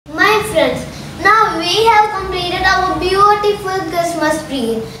have completed our beautiful Christmas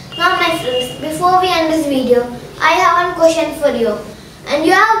tree. Now my friends, before we end this video, I have one question for you. And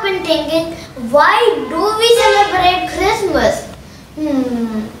you have been thinking, why do we celebrate Christmas?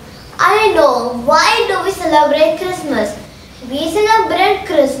 I know, why do we celebrate Christmas? We celebrate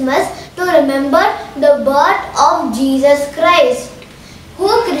Christmas to remember the birth of Jesus Christ, who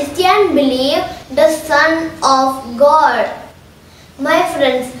Christians believe the Son of God. My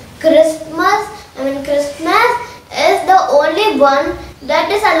friends, Christmas is the only one that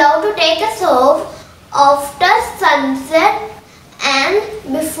is allowed to take us off after sunset and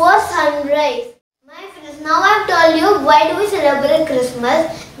before sunrise. My friends, now I have told you why do we celebrate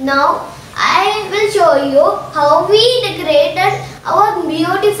Christmas. Now I will show you how we decorated our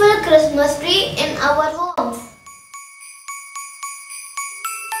beautiful Christmas tree in our homes.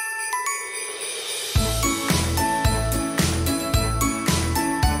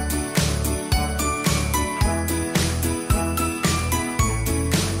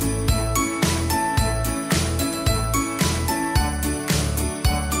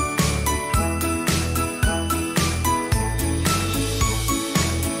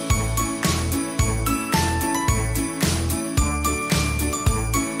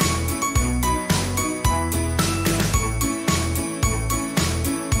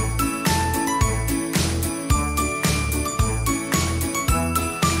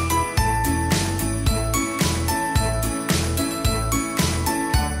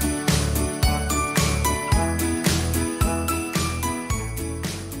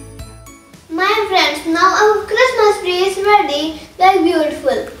 Friends, now our Christmas tree is ready, like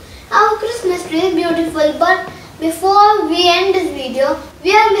beautiful. Our Christmas tree is beautiful, but before we end this video,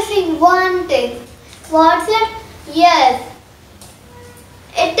 we are missing one thing. What's it? Yes,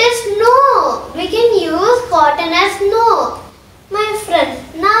 it is snow. We can use cotton as snow. My friends,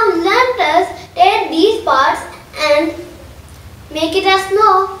 now let us take these parts and make it as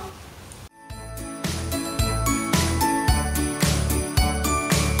snow.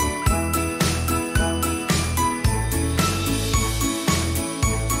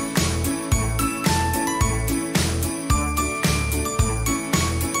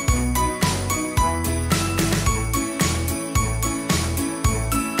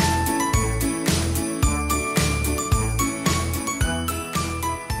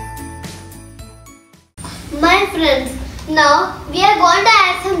 My friends, now we are going to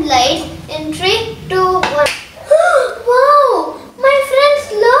add some lights in 3, 2, 1. Wow! My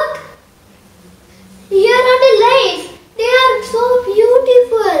friends, look! Here are the lights. They are so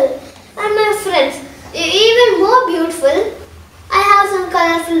beautiful. And my friends, even more beautiful, I have some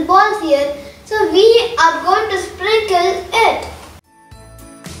colorful balls here. So we are going to sprinkle it.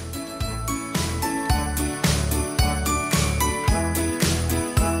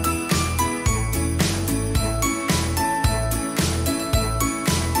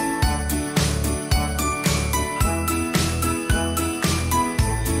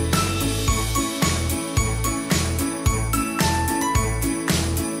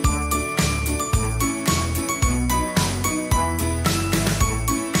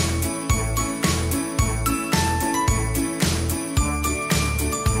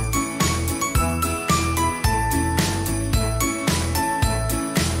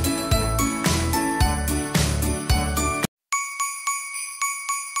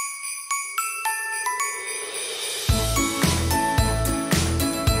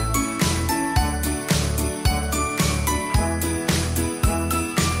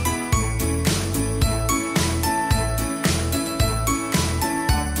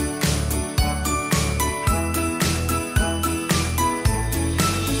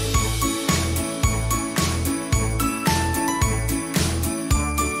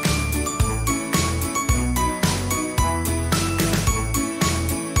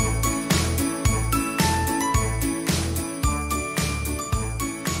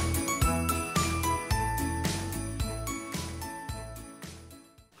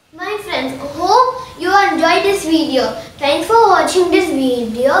 My friends, hope you enjoyed this video. Thanks for watching this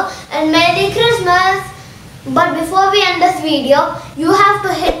video and Merry Christmas. But before we end this video, you have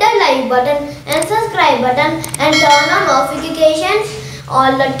to hit the like button and subscribe button and turn on notifications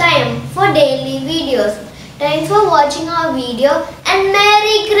all the time for daily videos. Thanks for watching our video and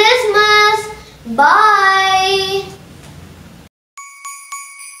Merry Christmas. Bye.